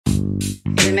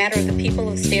the matter of the people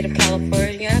of the state of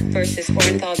California versus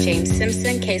Orenthal James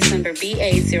Simpson, case number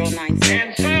BA097.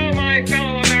 And so, my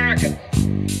fellow Americans,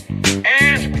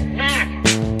 ask not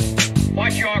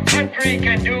what your country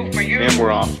can do for you. And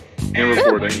we're off. And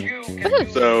recording.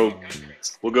 So So,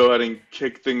 we'll go ahead and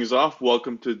kick things off.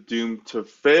 Welcome to Doomed to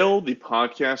Fail, the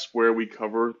podcast where we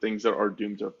cover things that are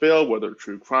doomed to fail, whether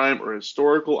true crime or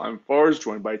historical. I'm Fars,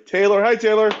 joined by Taylor. Hi,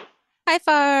 Taylor. Hi,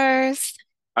 Fars.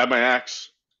 I have my axe.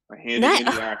 My handy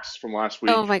axe from last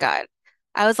week. Oh my God.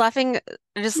 I was laughing.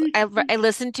 I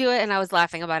listened to it and I was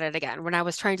laughing about it again when I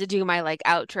was trying to do my like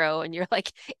outro and you're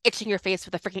like itching your face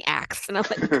with a freaking axe. And I'm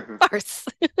like, Fars.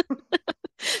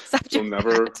 Stop You'll doing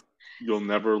never, that. you'll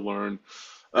never learn.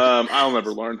 I'll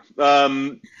never learn.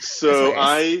 So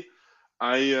That's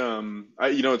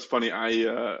it's funny.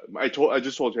 I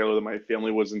just told Taylor that my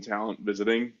family was in town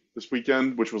visiting this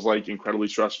weekend, which was like incredibly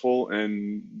stressful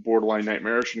and borderline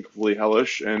nightmarish and completely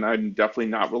hellish. And I'm definitely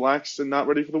not relaxed and not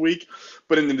ready for the week.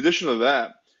 But in addition to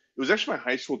that, it was actually my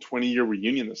high school 20-year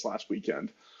reunion this last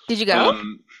weekend. Did you go?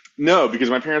 No, because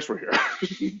my parents were here.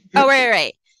 Oh,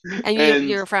 right. And And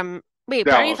you're from, wait,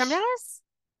 are you from Dallas. Dallas?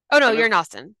 Oh, no, I live- you're in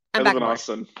Austin. I I'm live back in north.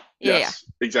 Austin. Yeah, Yes,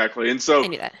 exactly. And so I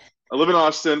knew that. I live in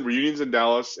Austin, reunions in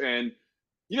Dallas, and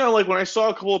like when I saw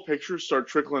a couple of pictures start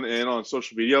trickling in on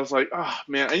social media, I was like, oh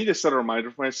man, I need to set a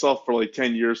reminder for myself for like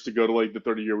 10 years to go to like the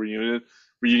 30-year reunion.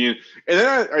 And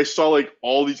then I saw like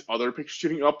all these other pictures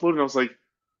getting uploaded, and I was like,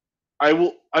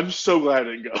 I'm so glad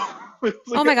I didn't go. It's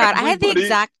Oh like my God, I had the everybody-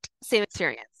 exact same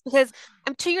experience because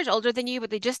I'm 2 years older than you, but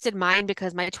they just did mine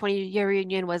because my 20-year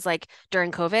reunion was like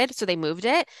during COVID, so they moved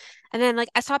it. And then like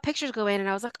I saw pictures go in and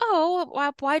I was like,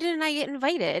 oh, why didn't I get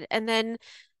invited? And then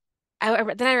I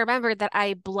remembered that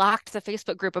I blocked the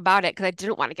Facebook group about it because I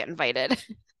didn't want to get invited.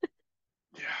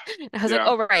 Yeah. And I was like, Yeah.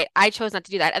 oh, right, I chose not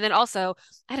to do that. And then also,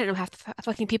 I didn't know half the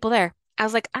fucking people there. I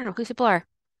was like, I don't know who these people are.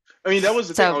 I mean, that was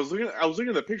the thing. So- I was looking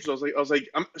at the pictures. I was like,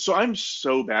 I'm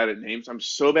so bad at names. I'm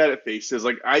so bad at faces.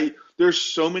 Like there's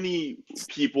so many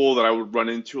people that I would run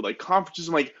into at like conferences.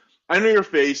 I'm like, I know your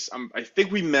face. I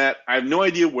think we met. I have no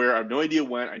idea where. I have no idea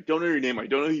when. I don't know your name. I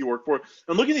don't know who you work for.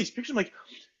 I'm looking at these pictures. I'm like,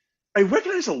 I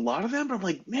recognize a lot of them, but I'm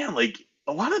like, man, like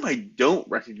a lot of them I don't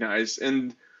recognize.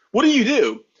 And what do?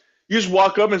 You just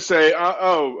walk up and say,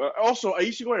 also, I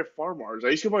used to go by Farmars. I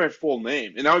used to go by my full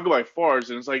name. And now I go by Fars.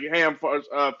 And it's like, hey, I'm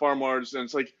Farmars. And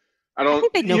it's like, I I don't,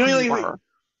 think they know who like, you are.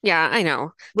 Yeah, I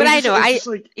know. but But I it's know, just, it's just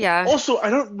like, yeah, also, I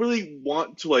don't really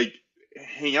want to like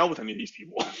hang out with any of these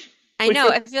people. I know.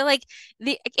 I feel like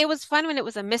it was fun when it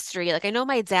was a mystery. Like I know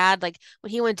my dad, like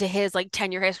when he went to his like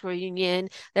 10-year high school reunion,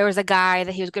 there was a guy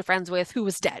that he was good friends with who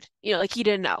was dead. Like he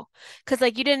didn't know. Because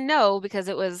like you didn't know because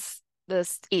it was the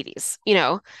 80s.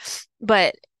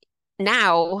 But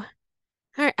now, all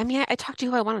right, I mean, I talk to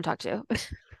who I want to talk to.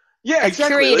 Yeah, I've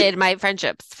exactly. curated my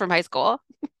friendships from high school.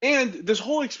 And this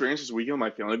whole experience this weekend with my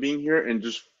family being here and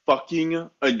just fucking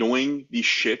annoying the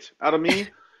shit out of me,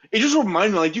 it just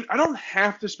reminded me, like, dude, I don't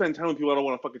have to spend time with people I don't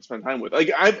want to fucking spend time with.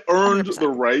 Like, I've earned 100%. the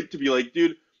right to be like,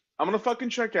 dude, I'm gonna fucking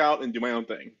check out and do my own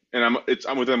thing, and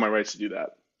I'm within my rights to do that.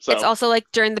 So It's also like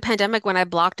during the pandemic when I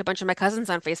blocked a bunch of my cousins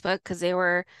on Facebook because they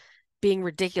were being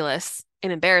ridiculous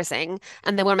and embarrassing.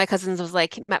 And then one of my cousins was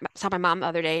like, saw my mom the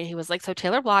other day, and he was like, so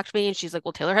Taylor blocked me. And she's like,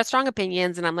 well, Taylor has strong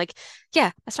opinions. And I'm like,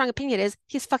 yeah, a strong opinion is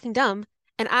he's fucking dumb.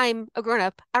 And I'm a grown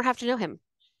up. I don't have to know him.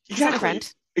 He's not my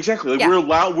friend. Exactly. Like Yeah.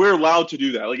 we're allowed to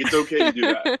do that. Like it's okay to do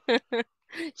that.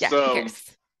 Yeah, who So,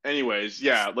 cares? anyways,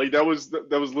 yeah, like that was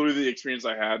literally the experience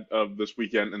I had of this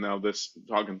weekend, and now this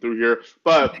talking through here.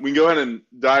 But we can go ahead and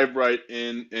dive right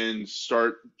in and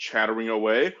start chattering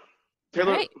away.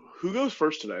 Taylor, Alright. who goes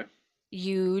first today?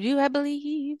 You do, I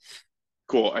believe.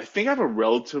 Cool. I think I have a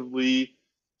relatively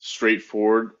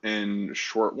straightforward and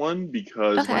short one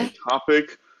because my Okay.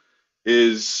 topic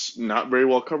is not very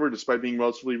well covered despite being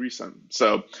relatively recent.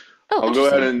 So Oh, I'll go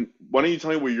ahead interesting. and why don't you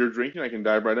tell me what you're drinking? I can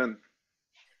dive right in.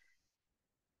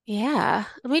 Yeah.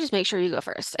 Let me just make sure you go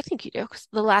first. I think you do. 'Cause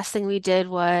the last thing we did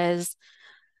was,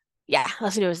 last thing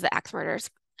we did was the axe murders.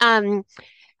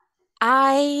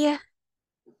 I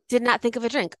did not think of a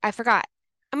drink. I forgot.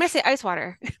 I'm gonna say ice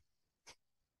water.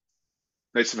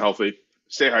 Nice and healthy.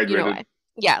 Stay You know hydrated. why?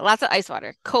 Yeah, lots of ice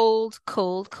water. Cold,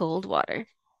 cold, cold water.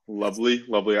 Lovely,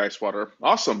 lovely ice water.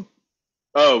 Awesome.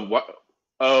 Oh, what?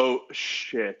 Oh,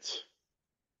 shit.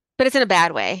 But it's in a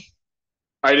bad way.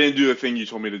 I didn't do the thing you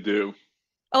told me to do.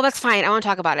 Oh, that's fine. I want to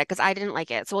talk about it because I didn't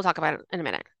like it. So we'll talk about it in a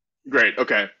minute. Great.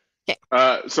 Okay.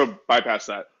 Okay. So bypass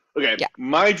that. Okay. Yeah.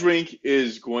 My drink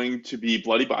is going to be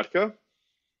bloody vodka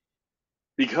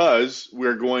because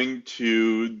we're going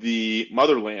to the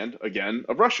motherland again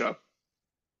of Russia.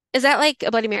 Is that like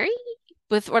a Bloody Mary?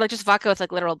 Or like just vodka with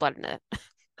like literal blood in it?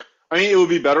 I mean, it would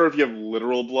be better if you have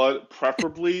literal blood,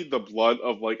 preferably the blood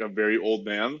of like a very old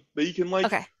man that you can like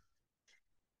Okay,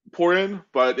 pour in.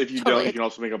 But if you don't, you totally. can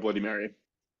also make a Bloody Mary.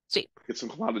 Sweet. Get some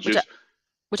Clamato Which I juice.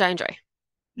 which I enjoy.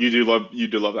 You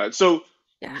do love that. So,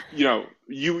 Yeah.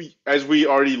 you as we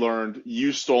already learned,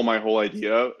 you stole my whole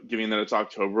idea, given that it's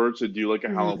October, to do like a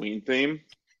Mhm. Halloween theme.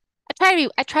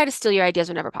 I try to steal your ideas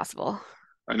whenever possible.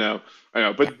 I know, I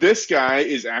know, Yeah. but this guy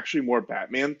is actually more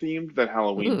Batman themed than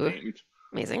Halloween Ooh, themed.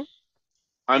 amazing.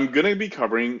 I'm gonna be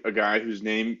covering a guy whose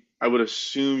name I would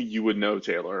assume you would know,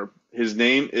 Taylor. His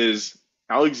name is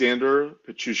Alexander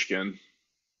Pichushkin.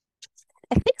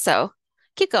 I think so.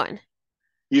 Keep going.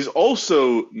 He's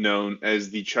also known as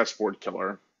the chessboard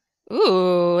killer.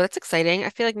 Ooh, that's exciting. I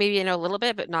feel like maybe I know a little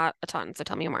bit, but not a ton. So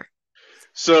tell me more.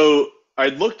 So I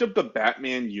looked up the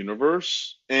Batman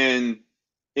universe, and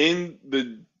in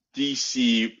the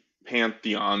DC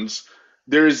pantheons,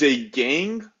 there is a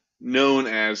gang known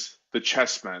as the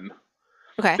Chessmen.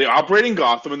 Okay, They operate in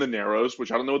Gotham in the Narrows,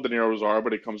 which I don't know what the Narrows are,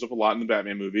 but it comes up a lot in the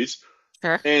Batman movies.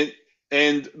 sure.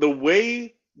 And the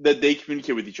way that they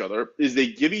communicate with each other is they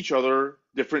give each other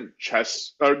different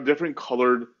chess or different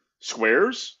colored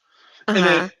squares, and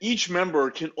then Uh-huh. each member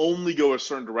can only go a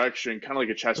certain direction, kind of like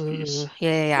a chess Ooh, piece. yeah,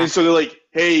 yeah, And yeah. so they're like,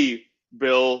 "Hey,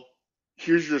 Bill,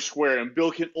 here's your square," and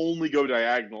Bill can only go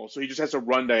diagonal, so he just has to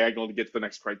run diagonal to get to the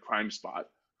next crime spot.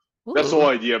 That's the whole Ooh,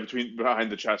 idea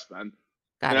behind the chessmen, and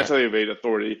got that's it. how they evade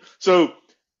authority. So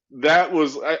that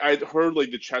was I'd heard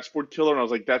like the chessboard killer, and I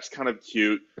was like, "That's kind of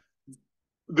cute."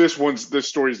 This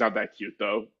story's not that cute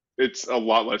though. It's a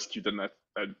lot less cute than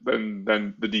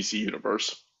than the DC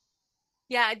universe.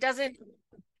 Yeah, it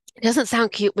doesn't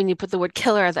sound cute when you put the word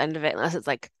killer at the end of it, unless it's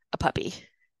like a puppy.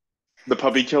 The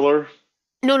puppy killer.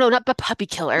 No, no, not the puppy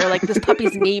killer. Like this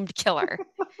puppy's named Killer.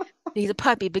 He's a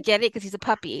puppy, but get it? Because he's a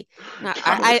puppy. Not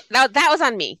Got it. that was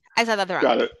on me. I said that the wrong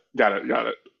Got way. it. Got it. Got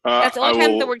it. That's the I only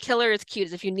time the will. word killer is cute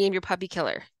is if you name your puppy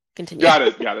Killer. Continue. Got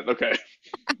it. Got it. Okay.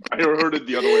 I heard it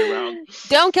the other way around.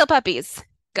 Don't kill puppies.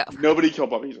 Go. Nobody kill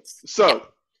puppies. Yep. So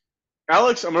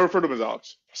Alex, I'm gonna refer to him as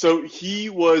Alex. So he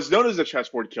was known as a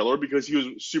chessboard killer because he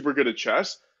was super good at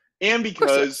chess, and Of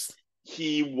course he because is.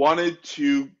 he wanted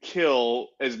to kill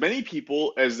as many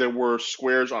people as there were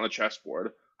squares on a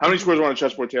chessboard. How many squares are on a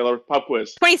chessboard, Taylor? Pop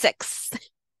quiz. 26,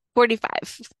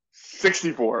 45,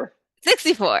 64.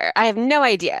 64. I have no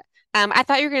idea. I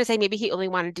thought you were gonna say maybe he only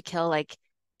wanted to kill like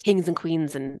kings and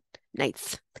queens and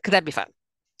knights, because that'd be fun.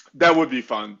 That would be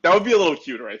fun. That would be a little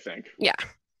cuter, I think. Yeah.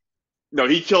 No,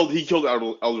 he killed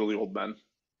elderly old men.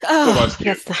 So less Oh,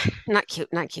 cute. that's not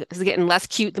cute, not cute. It's getting less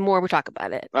cute the more we talk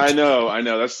about it. I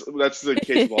know. That's the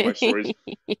case with all my stories.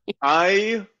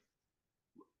 I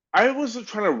I was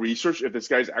trying to research if this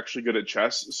guy's actually good at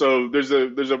chess. So there's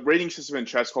a rating system in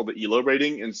chess called the ELO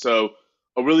rating, and so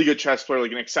a really good chess player,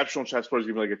 like an exceptional chess player, is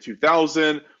gonna be like a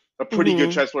 2000. A pretty good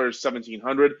Hmm. chess player is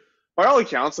 1700. By all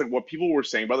accounts, like what people were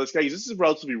saying about this guy, this is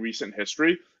relatively recent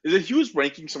history, is that he was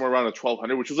ranking somewhere around a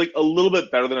 1200, which was like a little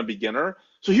bit better than a beginner.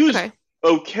 So he was Okay,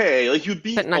 okay. Like he would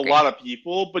but beat a not great. lot of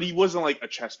people, but he wasn't like a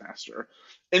chess master.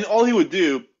 And all he would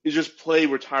do is just play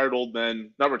retired old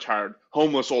men, not retired,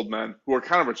 homeless old men who are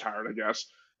kind of retired, I guess,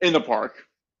 in the park.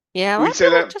 Yeah, a Can lot we of say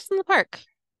people like that? just in the park.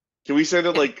 Can we say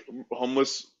that Yeah, like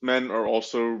homeless men are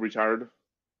also retired?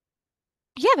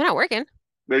 yeah, they're not working.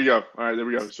 There you go. All right, there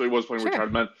we go. So he was playing Sure,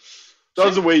 retired men. That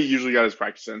was sure. the way he usually got his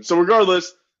practice in. So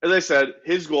regardless, as I said,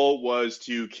 his goal was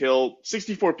to kill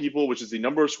 64 people, which is the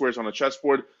number of squares on a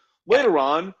chessboard. Got it. Later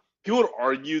on, people would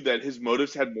argue that his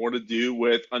motives had more to do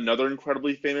with another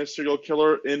incredibly famous serial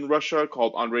killer in Russia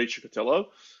called Andrei Chikatilo,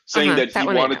 saying Uh-huh. that he That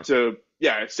one I wanted know. to,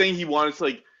 yeah, saying he wanted to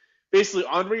like, basically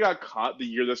Andre got caught the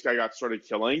year this guy got started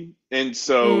killing, and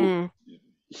so Mm,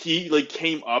 he like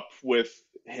came up with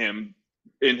him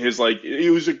in his like it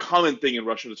was a common thing in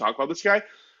Russia to talk about this guy.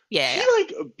 yeah, He yeah.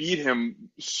 like beat him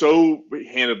so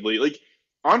handedly. Like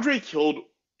Andre killed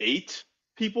 8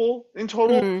 people in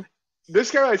total. Mm.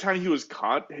 This guy by the time he was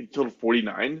caught had killed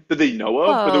 49 that they know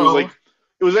of, but there was Whoa. like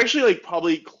it was actually like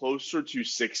probably closer to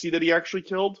 60 that he actually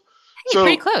killed. Hey,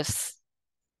 pretty So close.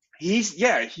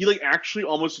 he like actually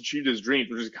almost achieved his dreams,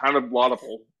 which is kind of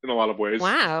laudable in a lot of ways.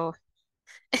 Wow.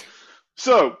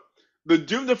 So the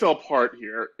doomed to fail part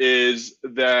here is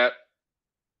that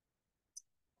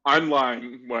I'm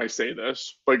lying when I say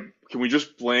this, but can we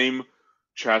just blame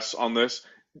chess on this?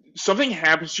 Something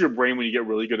happens to your brain when you get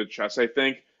really good at chess, I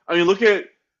think. I mean, look at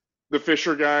the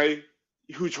Fisher guy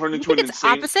who turned You into think an it's insane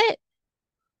opposite?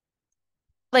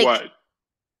 Like what?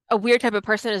 a weird type of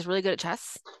person is really good at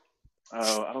chess?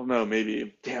 Oh, I don't know,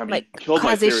 maybe. Damn, you Like killed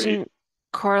my theory. causation,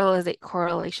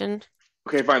 correlation.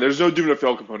 Okay, fine. There's no doom to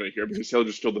fail component here because Taylor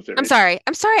just killed the I'm theory. sorry.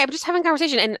 I'm sorry. I'm just having a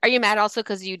conversation. And are you mad also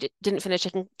because you didn't finish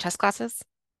taking chess classes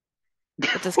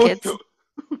with those kids?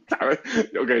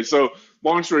 Okay, so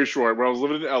long story short, when I was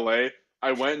living in LA,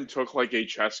 I went and took like a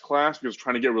chess class because I was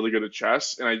trying to get really good at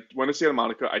chess. And I went to Santa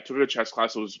Monica. I took a chess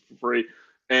class. It was for free.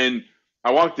 And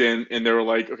I walked in and they were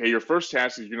like, okay, your first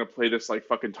task is you're gonna play this like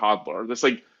fucking toddler. This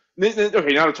like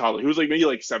okay, not a toddler. He was like maybe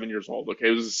like 7 years old. Okay,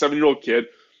 it was a 7 year old kid.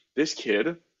 This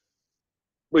kid,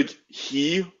 like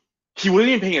he wasn't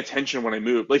even paying attention when I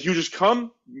moved. Like he would just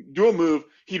come, do a move,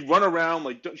 he'd run around,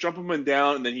 like jump up and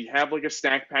down, and then he'd have like a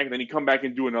snack pack, and then he'd come back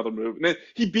and do another move. And then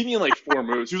he beat me in like four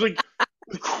moves. He was like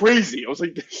crazy. I was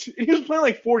like, he was playing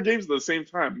like four games at the same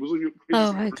time. It was like the craziest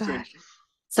Oh thing I've my ever seen. gosh.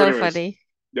 But So anyways, funny.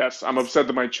 yes, I'm upset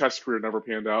that my chess career never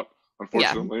panned out, Yeah.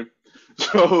 unfortunately.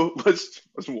 So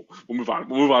we'll move on.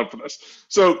 We'll move on from this.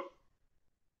 So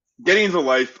getting into the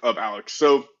life of Alex.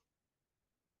 So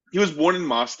he was born in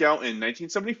Moscow in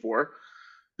 1974.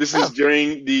 This is Oh.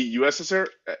 during the USSR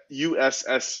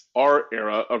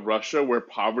era of Russia, where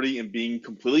poverty and being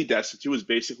completely destitute was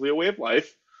basically a way of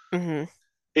life. Hmm.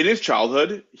 In his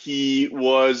childhood, he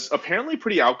was apparently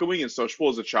pretty outgoing and sociable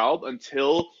as a child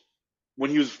until when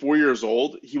he was 4 years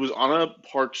old. He was on a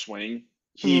park swing.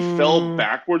 He fell Mm.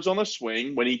 backwards on the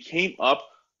swing. When he came up,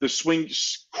 the swing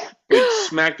like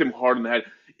smacked him hard in the head.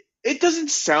 It doesn't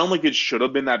sound like it should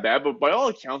have been that bad, but by all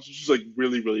accounts, this was like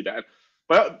really, really bad.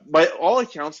 But by all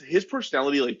accounts, his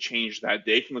personality like changed that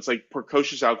day from this like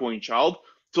precocious, outgoing child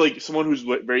to like someone who's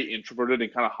very introverted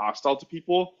and kind of hostile to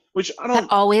people. Which I That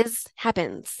don't. always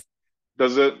happens.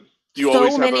 Does it? Do you So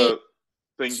always have many, a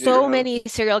thing hit your so head? many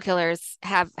serial killers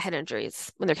have head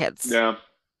injuries when they're kids. Yeah,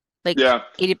 Like yeah.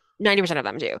 90% of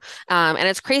them do. And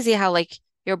it's crazy how like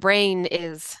your brain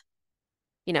is,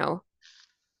 you know,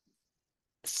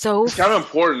 so It's kind of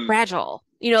important. fragile.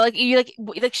 Like you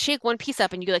like shake one piece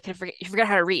up and you forget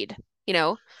how to read,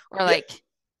 or Yeah. like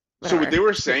So what whatever. they were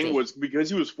It's saying crazy. was because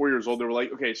he was 4 years old, they were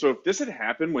like, okay, so if this had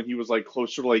happened when he was like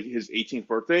closer to like his 18th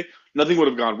birthday, nothing would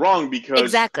have gone wrong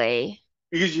Exactly.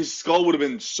 because his skull would have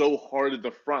been so hard at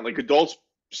the front. Like adults'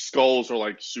 skulls are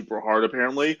like super hard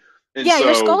apparently, and Yeah,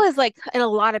 your skull so is like in a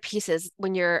lot of pieces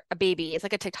when you're a baby. It's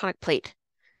like a tectonic plate.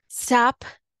 Stop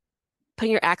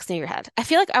putting your axe near your head. I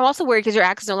feel like I'm also worried because your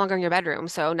axe is no longer in your bedroom.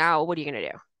 So now what are you gonna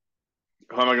do?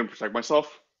 how am I going to protect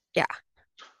myself? Yeah.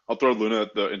 I'll throw Luna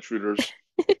at the intruders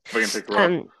if I can pick her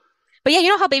up. Um, but yeah, you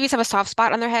know how babies have a soft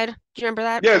spot on their head? Do you remember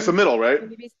that Yeah, it's the from middle, right?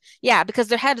 babies? Yeah, because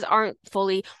their heads aren't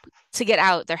fully to get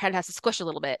out. Their head has to squish a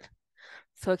little bit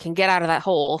so it can get out of that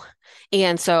hole.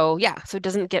 And so, yeah, so it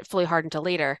doesn't get fully hard until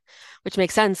later, which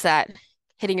makes sense that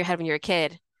hitting your head when you're a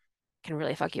kid can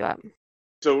really fuck you up.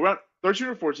 So around 13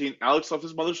 or 14, Alex left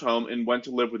his mother's home and went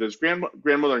to live with his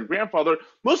grandmother and grandfather.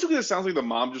 Mostly because it sounds like the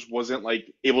mom just wasn't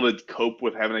like able to cope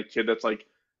with having a kid that's like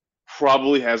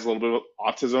probably has a little bit of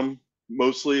autism.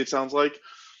 Mostly, it sounds like.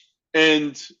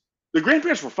 And the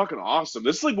grandparents were fucking awesome.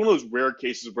 This is like one of those rare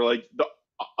cases where like the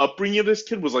upbringing of this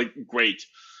kid was like great.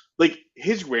 Like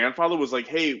his grandfather was like,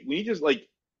 "Hey, we need to like."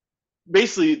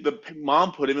 Basically, the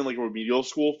mom put him in like a remedial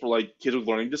school for like kids with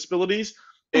learning disabilities,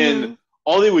 and Hmm.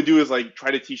 all they would do is like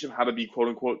try to teach him how to be quote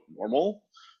unquote normal.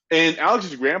 And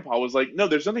Alex's grandpa was like, "No,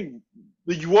 there's nothing.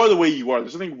 You are the way you are.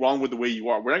 There's nothing wrong with the way you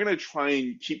are. We're not gonna try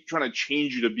and keep trying to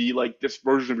change you to be like this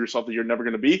version of yourself that you're never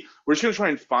gonna be. We're just gonna try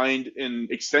and find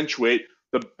and accentuate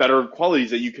the better qualities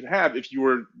that you could have if you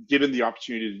were given the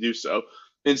opportunity to do so."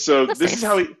 And so That's this is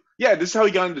how nice. this is how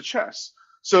he got into chess.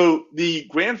 So the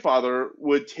grandfather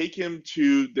would take him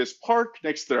to this park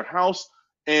next to their house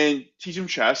and teach him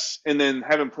chess, and then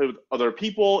have him play with other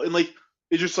people, and like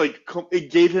it just like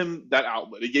it gave him that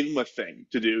outlet. It gave him a thing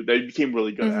to do that he became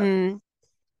really good at. Hmm.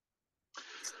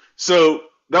 So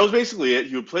that was basically it.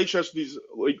 He would play chess with these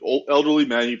like old elderly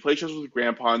men. He'd play chess with his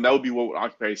grandpa, and that would be what would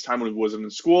occupy his time when he wasn't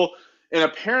in school. And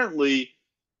apparently,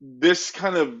 this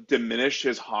kind of diminished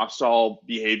his hostile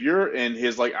behavior and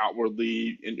his like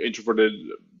outwardly introverted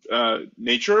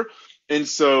nature. And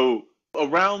so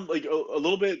around like a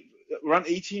little bit around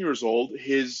 18 years old,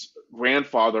 his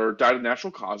grandfather died of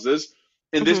natural causes.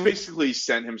 And this Hmm. basically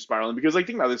sent him spiraling because, like,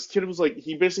 think about it, this kid was like,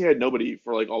 he basically had nobody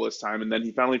for like all this time. And then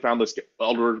he finally found this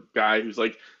elder guy who's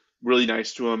like really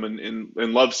nice to him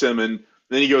and loves him. And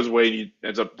then he goes away and he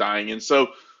ends up dying. And so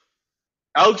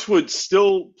Alex would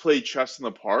still play chess in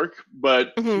the park,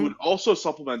 but he Hmm. would also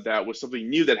supplement that with something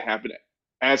new that happened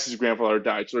as his grandfather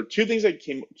died. So there are two things that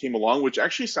came along, which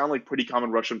actually sound like pretty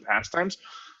common Russian pastimes.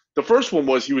 The first one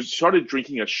was he was started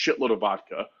drinking a shitload of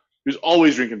vodka. He was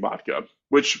always drinking vodka,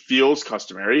 which feels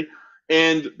customary.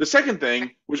 And the second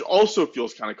thing, which also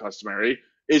feels kind of customary,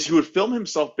 is he would film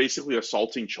himself basically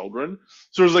assaulting children.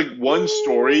 So there's like one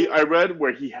story I read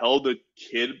where he held a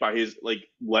kid by his like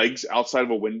legs outside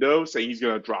of a window, saying he's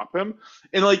gonna drop him,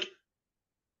 and like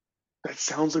that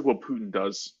sounds like what Putin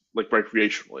does, like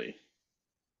recreationally.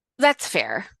 That's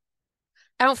fair.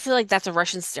 I don't feel like that's a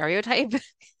Russian stereotype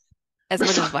as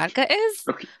much as vodka is,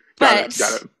 Okay, got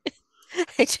but it.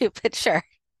 I do, but sure.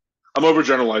 I'm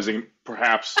overgeneralizing,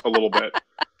 perhaps a little bit,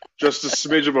 just a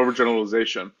smidge of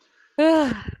overgeneralization.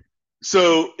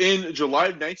 So in July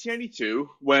of 1992,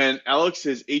 when Alex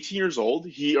is 18 years old,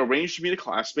 he arranged to meet a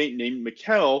classmate named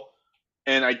Mikhail,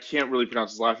 and I can't really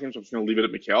pronounce his last name, so I'm just going to leave it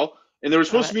at Mikhail. And they were Got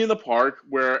supposed to it. be in the park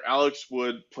where Alex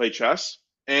would play chess.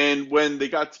 And when they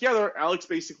got together, Alex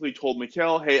basically told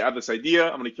Mikhail, "Hey, I have this idea.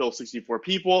 I'm going to kill 64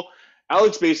 people."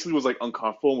 Alex basically was like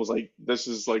uncomfortable and was like, "This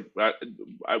is like, I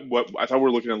thought we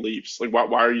were looking at leaves. Like,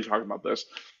 why are you talking about this?"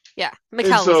 Yeah, And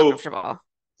Mikhail was so, uncomfortable.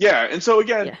 yeah, and so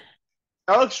again, Yeah.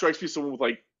 Alex strikes me as someone with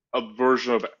like a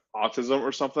version of autism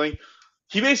or something.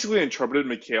 He basically interpreted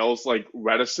Mikhail's like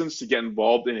reticence to get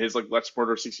involved in his like let's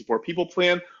murder 64 people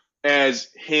plan as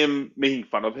him making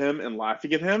fun of him and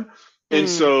laughing at him. And Mm.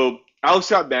 so Alex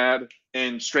got mad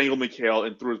and strangled Mikhail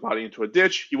and threw his body into a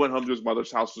ditch. He went home to his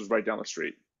mother's house, which was right down the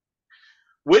street.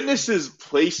 Witnesses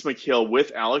placed Mikhail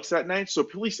with Alex that night, so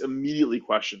police immediately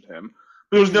questioned him.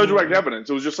 But there was no direct Mm. evidence.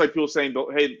 It was just like people saying,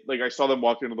 "Hey, like I saw them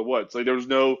walk into the woods." Like there was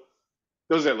no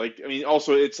does it like I mean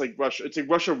also it's like Russia it's like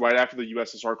Russia right after the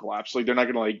USSR collapse. Like they're not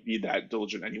gonna like be that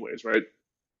diligent anyways, right?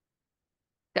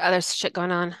 The other shit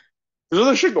going on. There's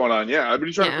other shit going on, yeah.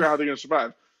 Everybody's trying to figure Yeah. out how they're gonna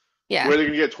survive. Yeah. Where they're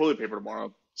gonna get toilet paper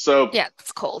tomorrow. So Yeah,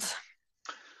 it's cold.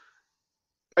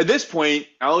 at this point,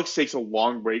 Alex takes a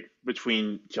long break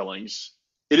between killings.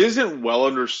 It isn't well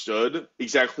understood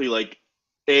exactly like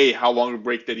A, how long a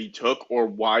break that he took or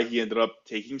why he ended up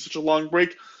taking such a long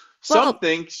break. Some Well,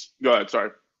 thinks go ahead,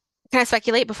 sorry. can I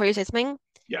speculate before you say something?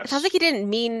 It sounds like Yes.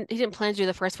 he didn't plan to do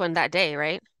the first one that day,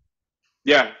 right?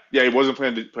 Yeah, he wasn't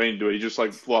planning to do it. He just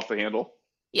like flew off the handle.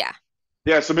 Yeah.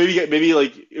 Yeah, so maybe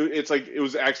like it's like it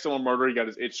was accidental murder. He got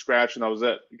his itch scratched, and that was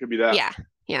it. It could be that. Yeah.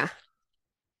 Yeah.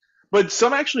 But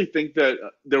some actually think that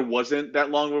there wasn't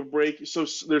that long of a break. So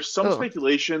there's some Oh.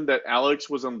 speculation that Alex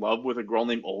was in love with a girl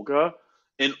named Olga,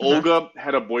 and Uh-huh. Olga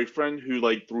had a boyfriend who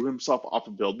like threw himself off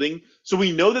a building. So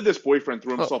we know that this boyfriend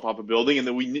threw Oh. himself off a building, and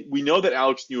then we know that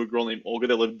Alex knew a girl named Olga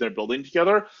that lived in their building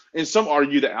together. And some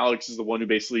argue that Alex is the one who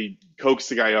basically coaxed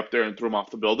the guy up there and threw him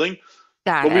off the building,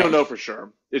 Got but we don't it. know for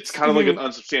sure. It's kind of like Hmm. an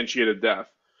unsubstantiated death.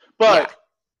 Yeah. But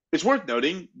it's worth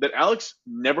noting that Alex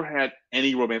never had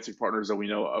any romantic partners that we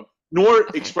know of, nor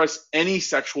Okay. expressed any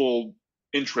sexual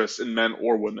interest in men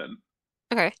or women.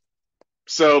 Okay.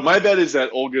 So my bet is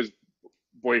that Olga's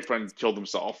boyfriend killed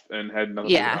himself and had nothing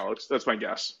to do with Yeah. Alex. That's my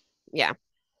guess. Yeah.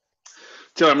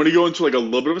 So I'm going to go into like a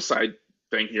little bit of a side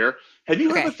thing here. Have you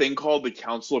heard of Okay. a thing called the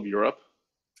Council of Europe?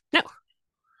 No.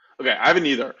 Okay, I haven't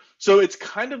either. So it's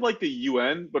kind of like the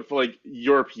UN, but for like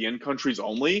European countries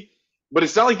only. But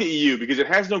it's not like the EU because it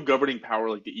has no governing power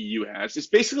like the EU has. It's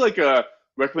basically like a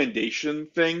recommendation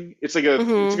thing. It's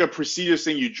Hmm. like a prestigious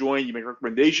thing. You join, you make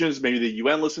recommendations. Maybe the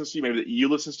UN listens to you, maybe the EU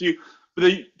listens to you. But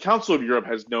the Council of Europe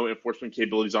has no enforcement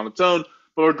capabilities on its own.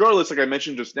 But regardless, like I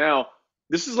mentioned just now,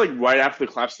 this is like right after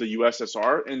the collapse of the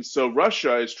USSR, and so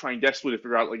Russia is trying desperately to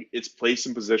figure out like its place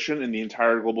and position in the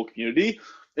entire global community.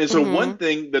 And so one Hmm.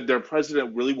 thing that their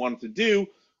president really wanted to do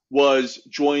was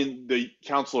join the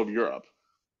Council of Europe.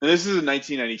 And this is in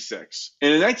 1996.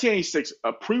 And in 1996,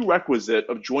 a prerequisite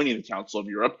of joining the Council of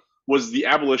Europe was the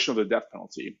abolition of the death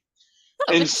penalty. Oh,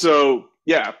 And interesting. so,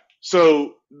 yeah,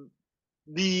 so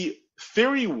the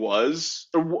theory was,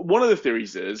 or one of the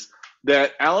theories is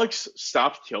that Alex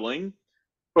stopped killing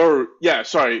or yeah,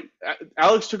 sorry,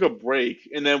 Alex took a break,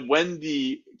 and then when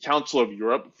the Council of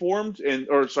Europe formed, and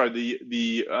or sorry,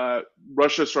 the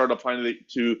Russia started applying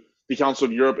to the Council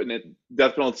of Europe, and the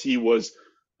death penalty was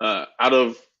out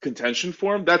of contention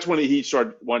for him. That's when he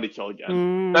started wanting to kill again.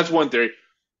 Mm. That's one theory.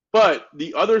 But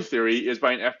the other theory is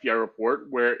by an FBI report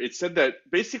where it said that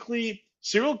basically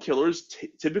serial killers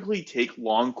typically take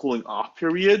long cooling off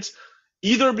periods,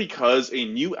 either because a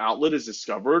new outlet is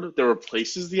discovered that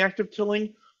replaces the act of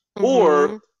killing, or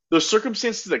Hmm. the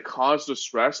circumstances that cause the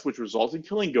stress which result in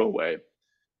killing go away.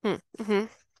 Hmm.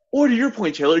 Or to your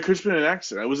point, Taylor, it could have been an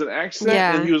accident. It was an accident,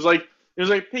 and Yeah. he was like,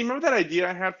 hey, remember that idea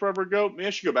I had forever ago? Maybe I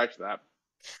should go back to that.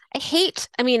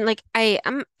 I mean, like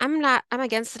I'm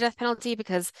against the death penalty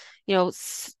because,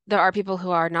 there are people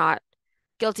who are not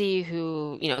guilty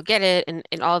who, get it and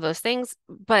all of those things.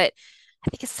 But I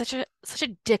think it's such a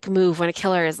dick move when a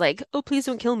killer is like, "Oh, please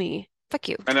don't kill me. Fuck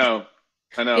you." I know,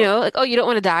 I know. Like, "Oh, you don't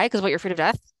want to die because what you're afraid of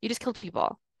death? You just killed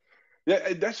people."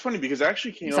 Yeah, that's funny because I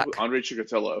actually You came up with suck. Andre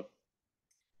Chikatilo.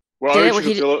 Where Did Andre it? Where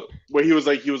he? Chikatilo, where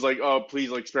he was like, oh, please,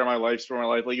 like, spare my life.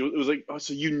 Like, it was like, oh,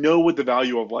 so you know what the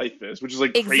value of life is, which is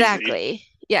like crazy. Exactly.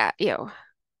 Yeah. Ew.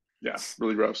 Yeah,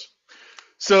 really gross.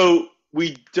 So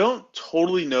we don't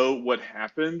totally know what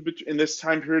happened in this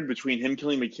time period between him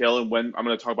killing Mikhail and when I'm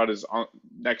going to talk about his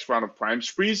next round of crime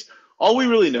sprees. All we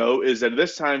really know is that at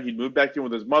this time he'd moved back in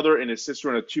with his mother and his sister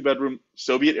in a two-bedroom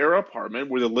Soviet-era apartment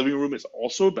where the living room is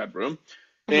also a bedroom,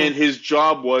 Hmm. and his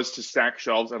job was to stack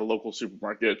shelves at a local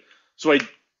supermarket. So I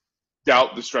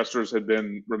doubt the stressors had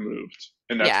been removed,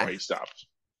 and that's Yeah. why he stopped.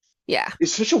 Yeah.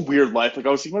 It's such a weird life. Like I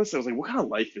was thinking about this, I was like, what kind of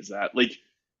life is that? Like,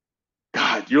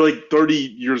 God, you're like 30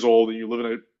 years old and you live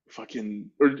in a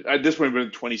fucking, or at this point, you've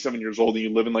been 27 years old and you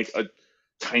live in like a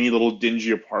tiny little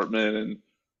dingy apartment and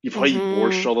you probably eat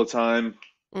borscht Hmm. all the time.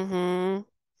 Hmm.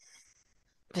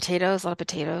 Potatoes. A lot of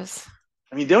potatoes.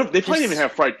 I mean, they probably don't even Just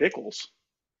have fried pickles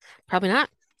probably not.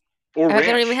 or I bet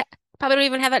they don't even ranch. ha probably don't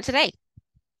even have that today.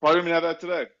 Probably don't even have that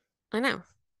today. I know.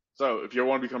 So if you ever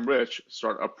want to become rich,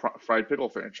 start a fried pickle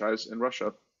franchise in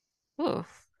Russia. Ooh, lighten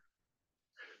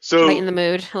So the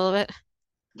mood a little bit.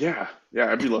 yeah, yeah,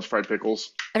 everybody loves fried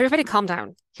pickles. Everybody calm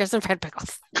down. Here's some fried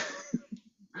pickles.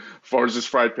 Fars as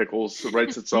fried pickles, it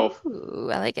writes itself. Ooh,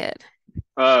 I like it.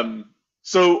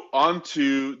 So on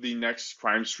to the next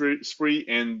crime spree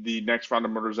and the next round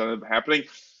of murders that ended up happening.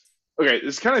 Okay,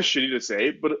 it's kind of shitty to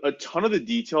say, but a ton of the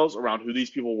details around who these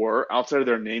people were outside of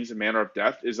their names and manner of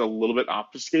death is a little bit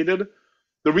obfuscated.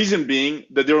 The reason being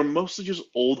that they were mostly just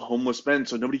old homeless men,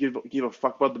 so nobody gave a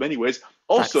fuck about them anyways. Sucks.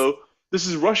 Also, this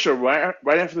is Russia right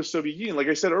after the Soviet Union. Like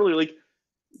I said earlier, like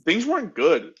things weren't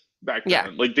good back Yeah.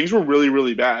 then. Like things were really,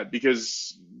 really bad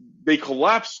because they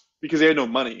collapsed because they had no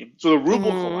money. So the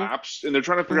ruble Mm-hmm. collapsed, and they're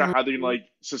trying to figure out how they can Mm-hmm. like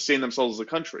sustain themselves as a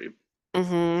country.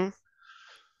 Mm-hmm.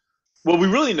 What we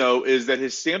really know is that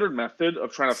his standard method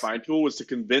of trying to find people was to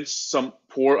convince some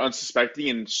poor, unsuspecting,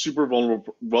 and super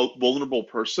vulnerable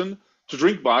person to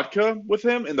drink vodka with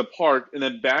him in the park and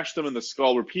then bash them in the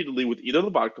skull repeatedly with either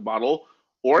the vodka bottle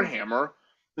or a hammer.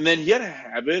 And then he had a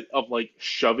habit of like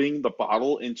shoving the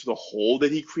bottle into the hole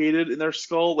that he created in their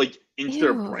skull, like into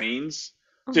their Ew. brains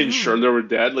Oh to ensure no. they were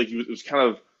dead. Like it was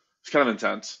kind of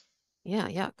intense. Yeah,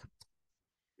 yuck.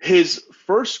 His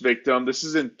first victim, this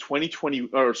is in 2020,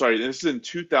 or sorry, this is in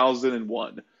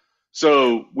 2001.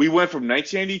 So we went from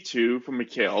 1992 from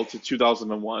Mikhail to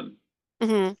 2001.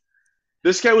 Mm-hmm.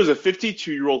 This guy was a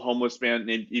 52-year-old homeless man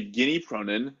named Evgeny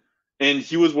Pronin, and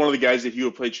he was one of the guys that he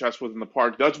would play chess with in the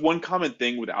park. That's one common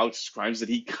thing with Alex's crimes, that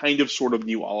he kind of sort of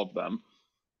knew all of them.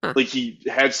 Huh. Like he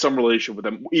had some relation with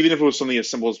them, even if it was something as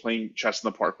simple as playing chess in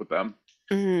the park with them.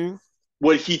 Mm-hmm.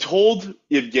 What he told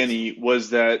Evgeny was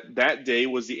that that day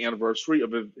was the anniversary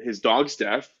of his dog's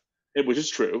death, which is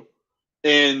true,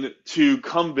 and to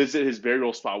come visit his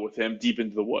burial spot with him deep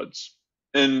into the woods.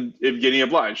 And Evgeny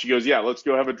obliged. She goes, "Yeah, let's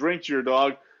go have a drink to your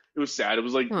dog." It was sad. It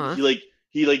was like Huh.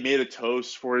 he made a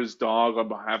toast for his dog on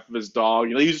behalf of his dog.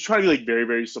 You know, he was trying to be like very,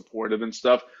 very supportive and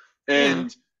stuff. Yeah.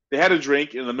 And they had a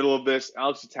drink. In the middle of this,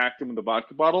 Alex attacked him with a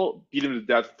vodka bottle, beat him to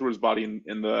death, threw his body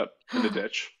in the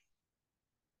ditch.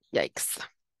 Yikes.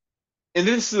 And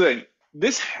this is the thing.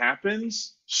 This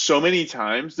happens so many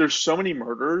times. There's so many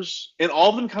murders, and all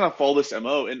of them kind of follow this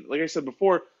MO. And like I said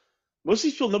before, most of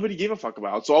these people nobody gave a fuck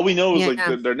about. So all we know is like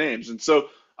Yeah. their names. And so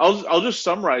I'll just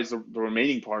summarize the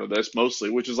remaining part of this mostly,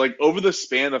 which is like over the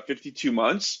span of 52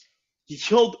 months, he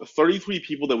killed 33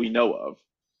 people that we know of.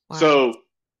 Wow. So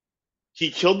he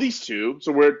killed these two.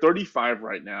 So we're at 35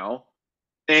 right now.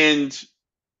 And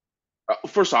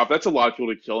first off, that's a lot of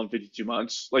people to kill in 52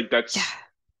 months. Like Yeah. that's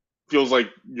feels like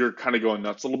you're kind of going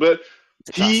nuts a little bit.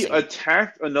 It's He exhausting.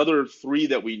 attacked another three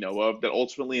that we know of that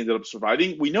ultimately ended up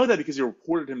surviving. We know that because he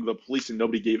reported him to the police and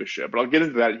nobody gave a shit, but I'll get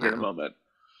into that here in a Wow. moment.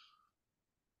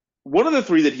 One of the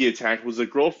three that he attacked was a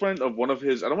girlfriend of one of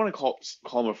his, I don't want to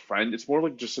call him a friend, it's more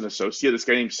like just an associate, this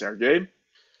guy named Sergey.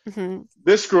 Mm-hmm.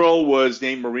 This girl was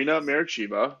named Marina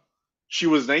Mericheva. She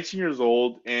was 19 years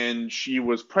old and she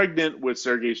was pregnant with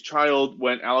Sergey's child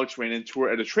when Alex ran into her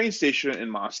at a train station in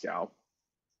Moscow.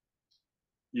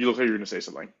 You look like you're going to say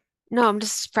something. No, I'm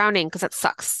just frowning because that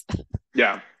sucks.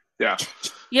 Yeah, yeah,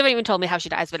 You haven't even told me how she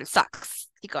dies, but it sucks.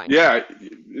 Keep going. yeah.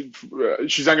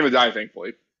 She's not going to die,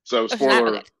 thankfully. So, Oh, she's not?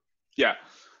 spoiler. Okay. Yeah.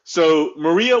 So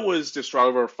Maria was distraught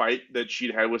over a fight that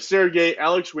she'd had with Sergey.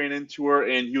 Alex ran into her,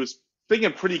 and he was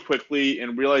thinking pretty quickly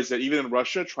and realized that even in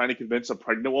Russia, trying to convince a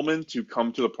pregnant woman to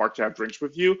come to the park to have drinks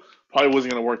with you probably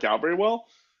wasn't going to work out very well.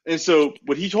 And so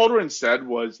what he told her instead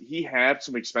was he had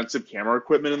some expensive camera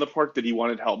equipment in the park that he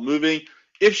wanted help moving.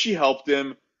 If she helped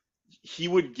him, he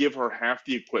would give her half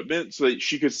the equipment so that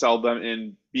she could sell them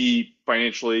and be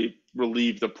financially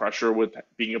relieve the pressure with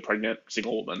being a pregnant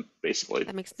single woman, basically.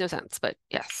 That makes no sense, but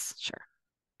yes, sure.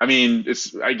 I mean,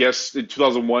 I guess in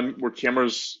 2001 were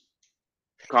cameras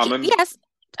common? Yes.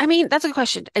 I mean, that's a good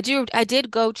question. I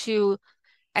did go to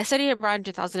I studied abroad in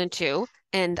 2002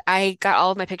 and I got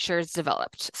all of my pictures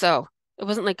developed. So it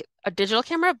wasn't like a digital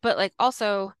camera, but like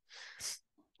also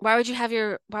why would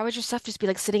your stuff just be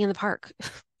like sitting in the park?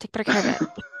 Take better care of it.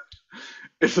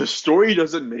 If the story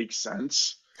doesn't make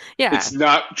sense, Yeah. it's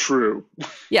not true.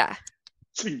 Yeah.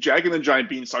 It's like Jack and the Giant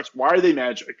Beanstalks. Why are they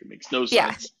magic? It makes no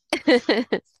Yeah. sense.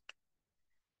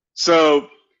 So,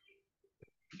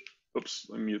 oops,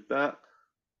 let me mute that.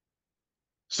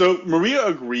 So Maria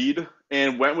agreed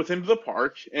and went with him to the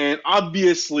park, and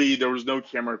obviously there was no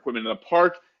camera equipment in the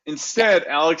park. Yeah. Instead,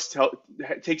 Alex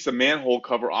takes the manhole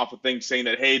cover off of things, saying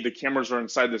that, hey, the cameras are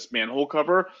inside this manhole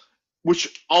cover,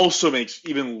 which also makes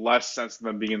even less sense than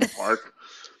them being in the park.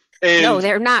 No, And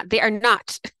they're not. They are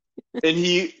not. and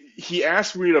he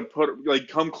asked Maria to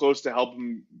come close to help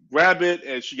him grab it.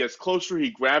 As she gets closer, he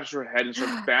grabs her head and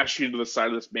starts bashing into the side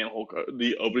of this manhole,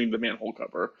 the opening of the manhole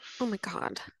cover. Oh my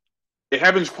God. It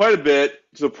happens quite a bit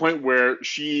to the point where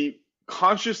she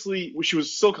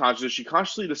was still conscious, she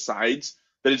consciously decides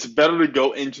that it's better to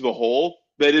go into the hole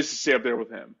than it is to stay up there with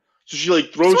him. So she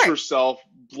like throws Smart. herself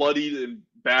bloodied and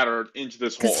battered into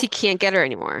this Because hole. he can't get her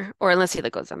anymore. Or unless he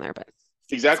like goes down there, but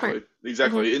smart. Exactly, Hmm.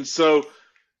 exactly. And so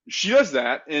she does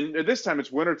that, and at this time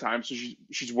it's winter time, so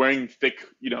she's wearing thick,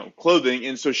 clothing,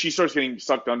 and so she starts getting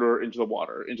sucked under into the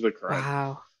water, into the current.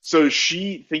 Wow. So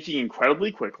she, thinking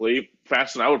incredibly quickly,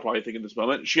 faster than I would probably think in this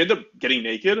moment, she ended up getting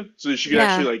naked so that she could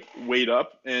actually Yeah. like wade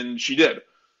up, and she did.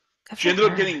 Good She for ended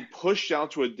up her. getting pushed down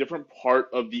to a different part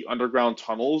of the underground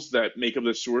tunnels that make up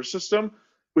the sewer system,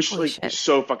 which Holy like is shit.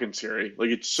 so fucking scary. Like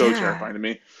it's so Yeah. terrifying to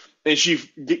me. And she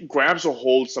grabs a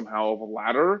hold somehow of a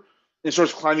ladder and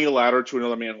starts climbing a ladder to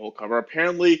another manhole cover.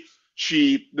 Apparently,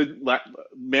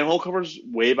 manhole covers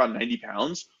weigh about 90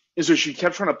 pounds, and so she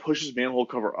kept trying to push this manhole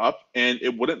cover up, and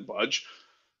it wouldn't budge.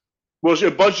 Well,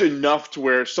 it budged enough to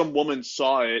where some woman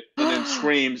saw it and then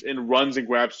screams and runs and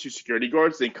grabs two security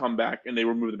guards. They come back and they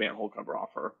remove the manhole cover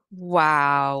off her.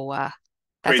 Wow. I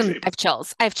Crazy. have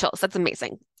chills. I have chills. That's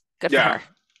amazing. Good for Yeah. her.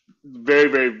 Very,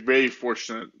 very, very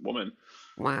fortunate woman.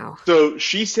 Wow. So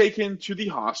she's taken to the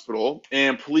hospital,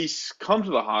 and police come to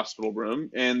the hospital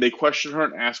room and they question her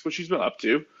and ask what she's been up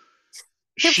to.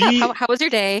 Hey, what's up? She, How was your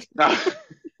day?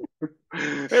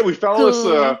 hey, we found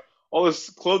Cool. all this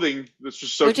clothing that's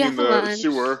just What'd you soaking have in for the lunch?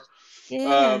 sewer.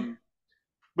 Yeah. Um,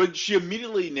 but she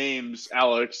immediately names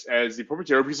Alex as the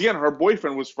perpetrator because again, her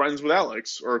boyfriend was friends with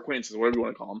Alex or acquaintances, whatever you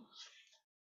want to call him.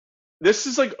 This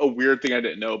is like a weird thing I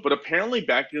didn't know, but apparently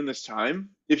back during this time,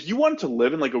 if you wanted to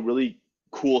live in like a really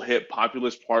cool, hip,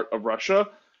 populous part of Russia,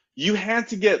 you had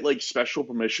to get like special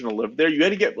permission to live there. You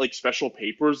had to get like special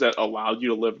papers that allowed you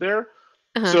to live there.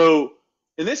 Uh-huh. So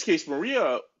in this case,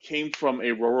 Maria came from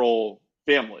a rural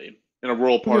family in a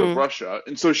rural part of Hmm. Russia,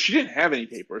 and so she didn't have any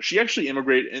papers. She actually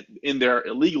immigrated in there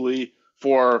illegally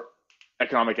for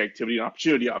economic activity and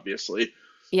opportunity, obviously.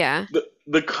 Yeah.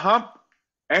 The cop,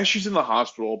 as she's in the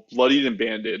hospital, bloodied and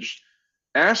bandaged,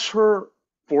 asks her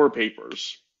for her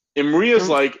papers. And Maria's Um,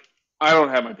 like, I don't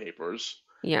have my papers.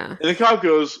 yeah. And the cop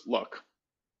goes, look,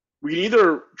 we can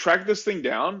either track this thing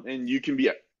down and you can be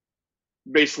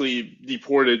basically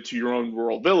deported to your own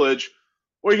rural village,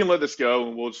 or you can let this go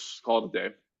and we'll just call it a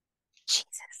day.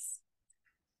 Jesus.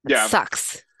 That Yeah,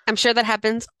 sucks. I'm sure that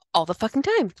happens all the fucking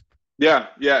time. yeah,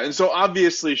 yeah. And so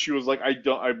obviously she was like, I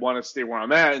want to stay where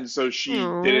I'm at. And so she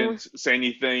Oh. didn't say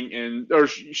anything, or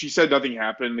she said nothing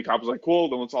happened. The cop was like, cool,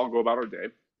 then let's all go about our day.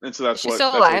 And so Is she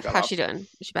still that's what we alive? got How's off. she doing?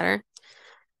 Is she better?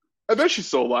 I bet she's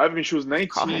still alive. I mean, she was I should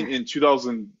call 19 her. in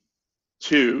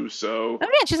 2002, so Oh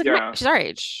yeah, she's like yeah, she's our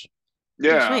age.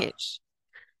 Yeah, she's my yeah, age.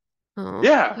 Oh, I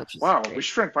yeah. hope she's Wow, we great.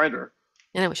 should try and find her.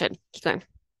 I know we should. Keep going.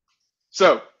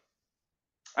 So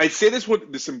I'd say this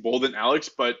emboldened Alex,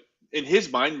 but in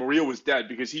his mind, Maria was dead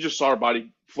because he just saw her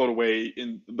body float away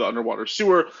in the underwater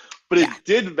sewer. But Yeah. it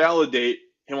did validate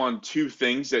him on two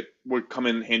things that would come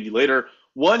in handy later.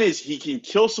 One is he can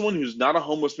kill someone who's not a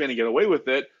homeless man and get away with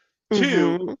it. Two,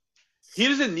 Mm-hmm. he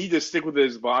doesn't need to stick with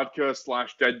his vodka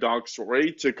slash dead dog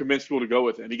story to convince people to go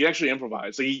with him. He can actually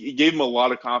improvise. Like he gave him a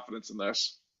lot of confidence in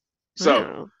this. So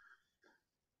Wow.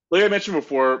 like I mentioned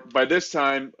before, by this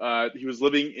time, he was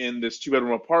living in this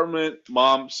two-bedroom apartment.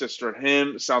 Mom, sister,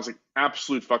 him. Sounds like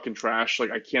absolute fucking trash.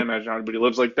 Like I can't imagine how anybody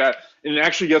lives like that. And it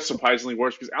actually gets surprisingly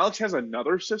worse because Alex has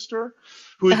another sister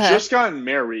who had Uh-huh. just gotten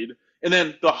married, and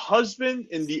then the husband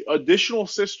and the additional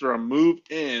sister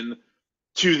moved in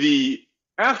to the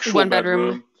actual One bedroom.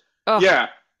 bedroom. Oh, Yeah,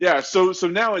 Yeah, so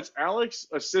now it's Alex,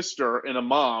 a sister, and a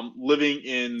mom living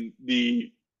in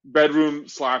the bedroom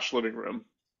slash living room.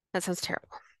 That sounds terrible.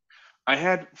 I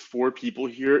had four people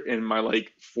here in my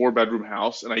like four bedroom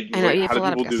house, and I I was know like, you how have a do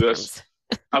lot of people do guest this?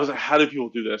 rooms. I was like, how do people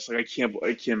do this? Like, I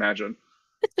can't imagine.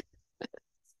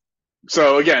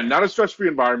 So again, not a stress-free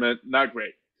environment, not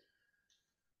great.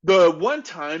 The one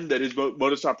time that his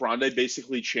modus operandi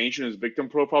basically changed and his victim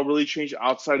profile really changed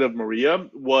outside of Maria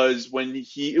was when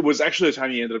it was actually the time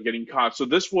he ended up getting caught. So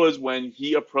this was when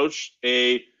he approached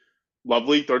a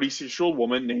lovely 36-year-old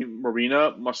woman named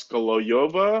Marina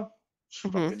Moskaloyova. Hmm.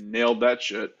 Fucking nailed that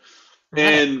shit. Love it.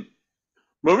 And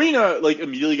Marina like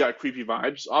immediately got creepy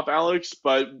vibes off Alex,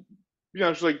 but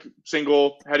she's like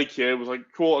single, had a kid, was like,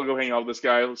 cool, I'll go hang out with this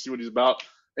guy, let's see what he's about.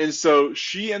 And so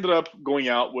she ended up going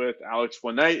out with Alex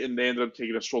one night, and they ended up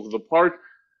taking a stroll to the park.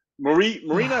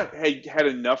 Marina had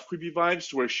enough creepy vibes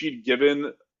to where she'd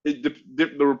given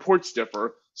the reports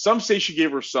differ. Some say she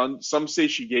gave her son, some say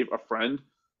she gave a friend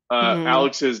Hmm.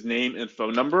 Alex's name and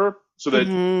phone number so that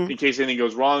Hmm. in case anything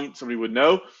goes wrong, somebody would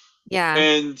know. Yeah.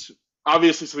 And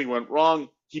obviously something went wrong.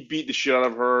 He beat the shit out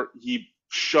of her. He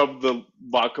shoved the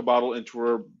vodka bottle into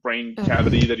her brain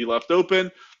cavity Ugh. that he left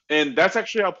open. And that's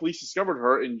actually how police discovered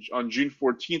her on June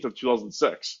 14th of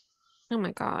 2006. Oh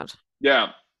my God. Yeah.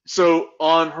 So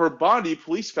on her body,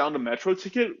 police found a metro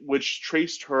ticket which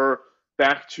traced her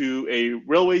back to a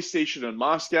railway station in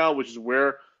Moscow, which is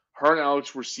where her and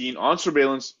Alex were seen on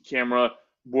surveillance camera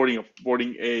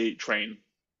boarding a train.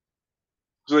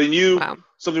 So they knew Wow.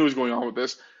 something was going on with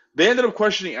this. They ended up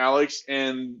questioning Alex,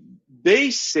 and they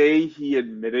say he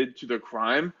admitted to the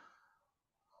crime,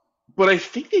 but I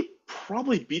think they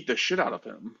probably beat the shit out of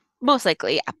him. Most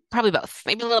likely, yeah. Probably both.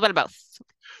 Maybe a little bit of both.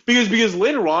 Because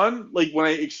later on, like when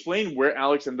I explained where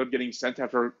Alex ended up getting sent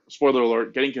after, spoiler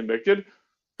alert, getting convicted,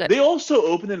 Good. they also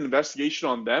opened an investigation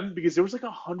on them because there was like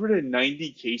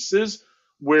 190 cases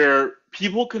where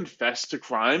people confessed to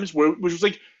crimes, which was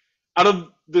like out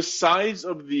of the size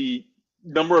of the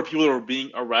number of people that were being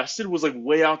arrested was like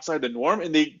way outside the norm,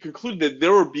 and they concluded that they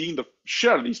were being the shit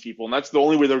out of these people, and that's the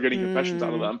only way they were getting confessions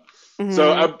out of Mm. them.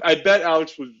 So Hmm. I bet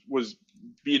Alex was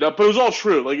beat up, but it was all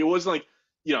true. Like it wasn't like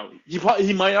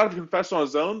he might not have confessed on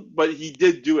his own, but he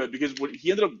did do it because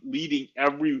he ended up leading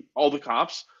all the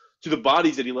cops to the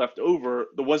bodies that he left over,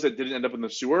 the ones that didn't end up in the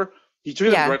sewer. He took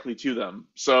them Yeah. directly to them,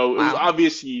 so it was Wow.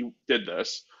 obvious he did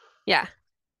this. Yeah.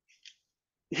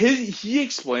 He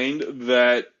explained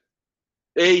that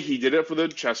A, he did it for the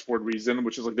chessboard reason,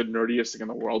 which is like the nerdiest thing in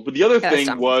the world. But the other Yeah, that's thing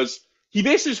dumb. was he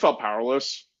basically just felt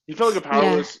powerless. He felt like a Yeah.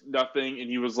 powerless nothing, and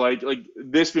he was like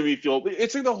this made me feel.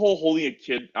 It's like the whole holding a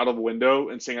kid out of a window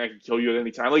and saying I can kill you at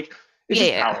any time. Like it's Yeah.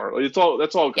 just Yeah. power. Like, it's all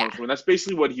that's all it Yeah. comes from, and that's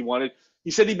basically what he wanted.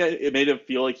 He said it made him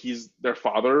feel like he's their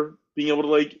father, being able to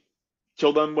like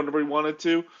kill them whenever he wanted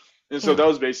to, and so Yeah. that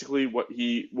was basically what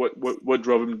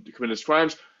drove him to commit his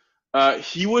crimes.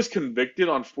 He was convicted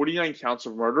on 49 counts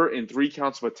of murder and 3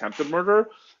 counts of attempted murder.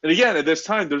 And again, at this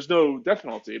time, there's no death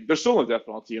penalty. There's still no death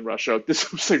penalty in Russia.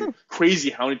 This was like Hmm. crazy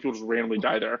how many people just randomly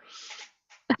die there.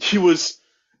 He was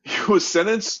he was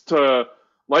sentenced to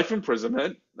life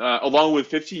imprisonment, along with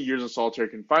 15 years in solitary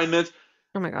confinement.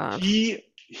 Oh my God.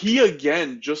 He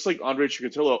again, just like Andrei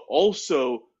Chikatilo,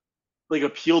 also like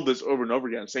appealed this over and over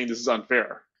again, saying this is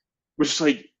unfair. Which is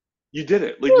like, you did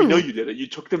it. Like we know Hmm. you did it. You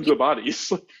took them to You the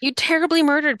bodies. you terribly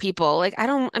murdered people. Like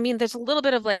I mean, there's a little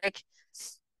bit of like,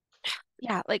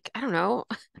 yeah, like I don't know.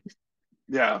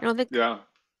 Yeah, I don't think yeah.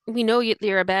 we know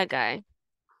you're a bad guy.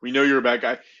 We know you're a bad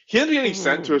guy. He ended up getting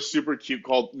sent to Hmm. a super cute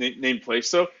called named place.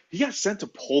 So he got sent to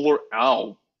Polar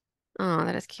Owl, Oh,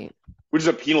 that is cute. which is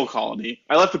a penal colony.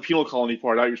 I left the penal colony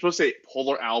part out. You're supposed to say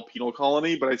Polar Owl Penal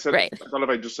Colony, but Right. I thought if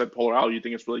I just said Polar Owl, you'd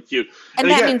think it's really cute.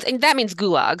 And And again, that means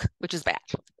gulag, which is bad.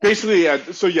 basically, yeah.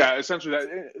 So yeah, essentially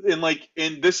that.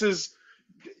 And this is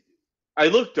I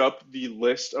looked up the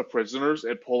list of prisoners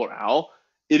at Polar Owl.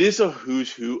 It is a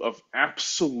who's who of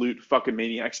absolute fucking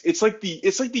maniacs. It's like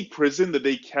the prison that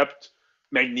they kept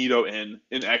Magneto in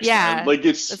X-Men. Yeah, Like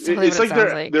that's totally what it's it like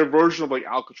sounds like. their version of like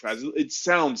Alcatraz. It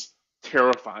sounds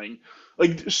terrifying.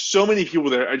 Like there's so many people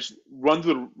there. I just run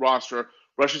through the roster.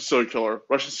 Russian serial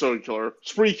killer,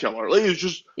 spree killer. Like it's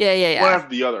just Yeah, yeah, one yeah. after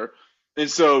the other. And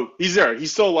so he's there.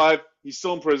 He's still alive. He's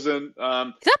still in prison. He's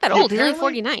not that He old. He's only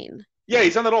apparently 49. yeah,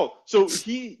 he's not at all. So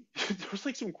there was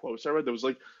like some quotes I read that was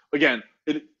like, again,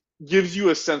 it gives you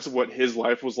a sense of what his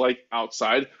life was like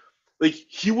outside. Like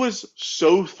he was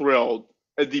so thrilled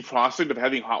at the prospect of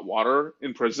having hot water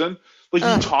in prison. Like he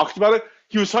Ugh. talked about it.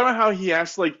 He was talking about how he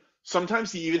has to like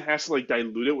sometimes he even has to like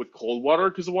dilute it with cold water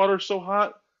because the water is so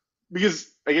hot. Because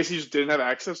I guess he just didn't have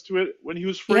access to it when he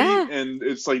was free, Yeah. and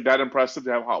it's like that impressive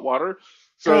to have hot water.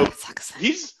 So That sucks.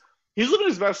 he's living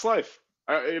his best life.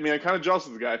 I mean, I'm kind of jealous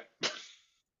of the guy.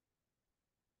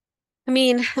 I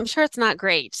mean, I'm sure it's not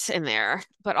great in there,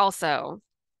 but also,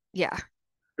 yeah,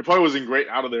 It probably wasn't great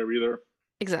out of there either.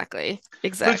 exactly.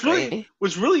 But it's really Exactly.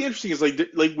 what's really interesting is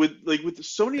like with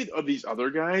so many of these other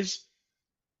guys,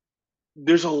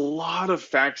 there's a lot of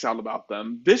facts out about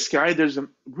them. This guy, there's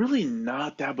really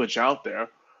not that much out there,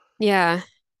 Yeah.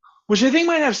 which I think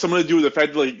might have something to do with the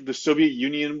fact that like the Soviet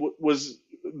Union was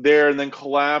there and then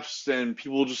collapsed, and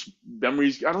people just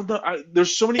memories. I don't know.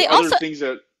 There's so many They other also, things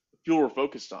that people were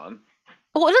focused on.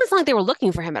 well, it doesn't sound like they were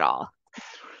looking for him at all.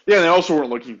 Yeah, they also weren't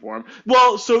looking for him.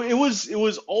 Well, so it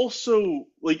was also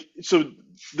like so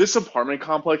this apartment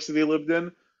complex that they lived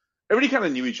in, everybody kind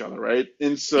of knew each other, right?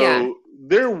 And Yeah. so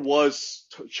there was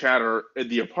chatter at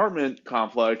the apartment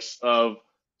complex of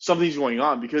something's going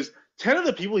on because 10 of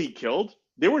the people he killed,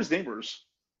 they were his neighbors.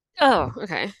 Oh,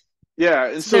 okay. Yeah,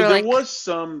 and So so they're there like, was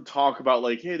some talk about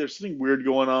like, hey, there's something weird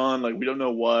going on, like we don't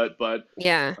know what, but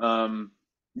yeah. um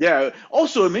yeah.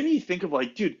 Also, it made me think of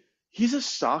like, dude, he's a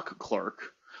stock clerk.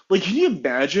 Like, can you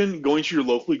imagine going to your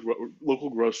local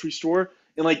grocery store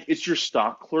and like it's your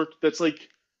stock clerk that's like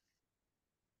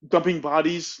dumping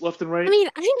bodies left and I right? mean,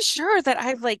 I'm sure that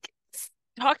I've like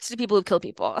talked to people who've killed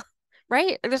people,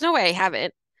 right? There's no way I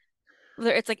haven't.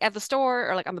 Whether it's like at the store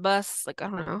or like on the bus, like I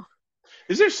don't know.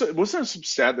 Wasn't there some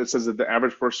stat that says that the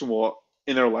average person will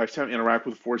in their lifetime interact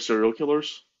with 4 serial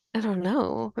killers? I don't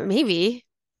know, but maybe.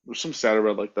 There's some stat I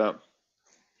read like that,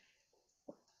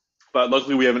 but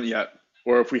luckily we haven't yet,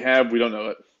 or if we have, we don't know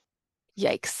it.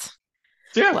 Yikes.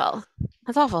 So yeah, Well,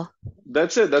 that's awful.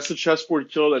 that's it. That's the chessboard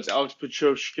killer. That's Alex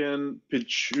Pichushkin,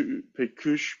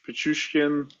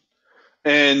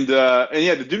 and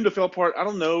yeah, the Doom to Fail part. I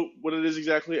don't know what it is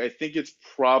exactly. I think it's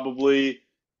probably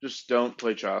just don't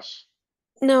play chess.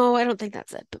 No, I don't think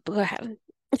that's it, but go ahead.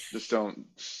 Just don't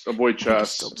avoid I think you're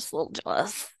still chess. just a little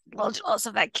jealous. A little jealous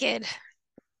of that kid.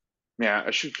 Yeah,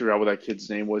 I should figure out what that kid's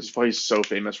name was. He's probably so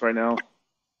famous right now.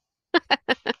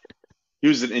 He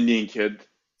was an Indian kid.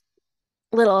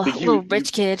 I Little think little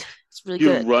rich kid. It's really he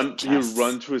good would at run chess.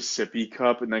 to a sippy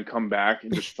cup and then come back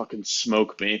and just fucking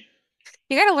smoke me.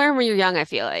 You gotta learn when you're young, I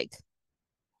feel like.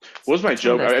 What was my It's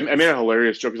one of joke? those I made things. a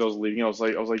hilarious joke as I was leaving. I was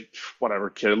like, whatever,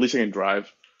 kid. At least I can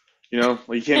drive. You know,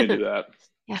 like you can't even do that.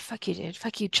 Yeah, fuck you, dude.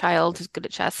 Fuck you, child who's good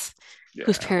at chess,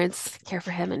 whose Yeah, parents care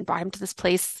for him and brought him to this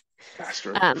place.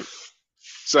 bastard. Um,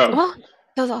 So well,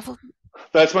 that was awful.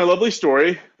 that's my lovely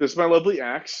story. This is my lovely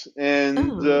axe, and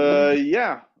Oh,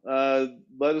 yeah,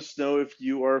 let us know if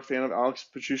you are a fan of Alex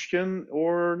Pichushkin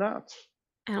or not.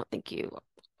 I don't think you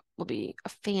will be a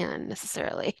fan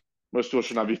necessarily. Most people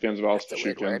should not be fans of Alex That's a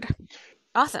weird Pichushkin. word.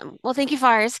 Awesome. Well, thank you,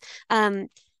 Fars. Um,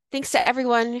 thanks to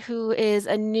everyone who is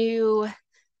a new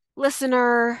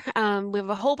listener. We have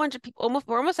a whole bunch of people,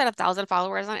 we're almost at 1,000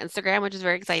 followers on Instagram, which is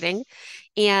very exciting.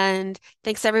 And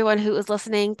thanks to everyone who is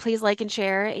listening. Please like and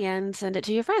share and send it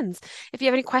to your friends. If you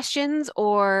have any questions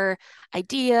or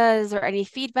ideas or any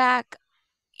feedback,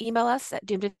 email us at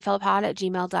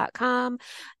doomedtofailpod@gmail.com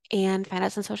and find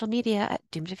us on social media at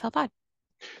doomedtofailpod.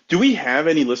 Do we have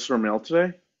any listener mail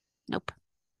today? Nope.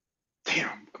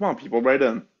 Damn, come on, people, write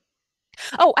in.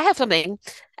 Oh, I have something.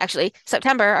 Actually,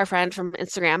 September, our friend from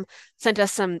Instagram, sent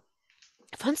us some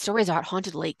fun stories about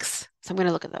haunted lakes. So I'm going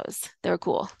to look at those. They were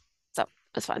cool. So it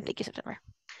was fun. Thank you, September.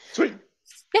 Sweet.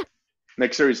 Yeah.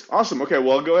 Next series. Awesome. Okay,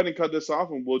 well, I'll go ahead and cut this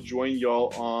off and we'll join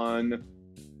y'all on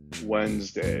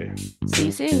Wednesday. See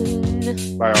you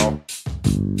soon. Bye,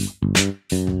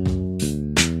 all.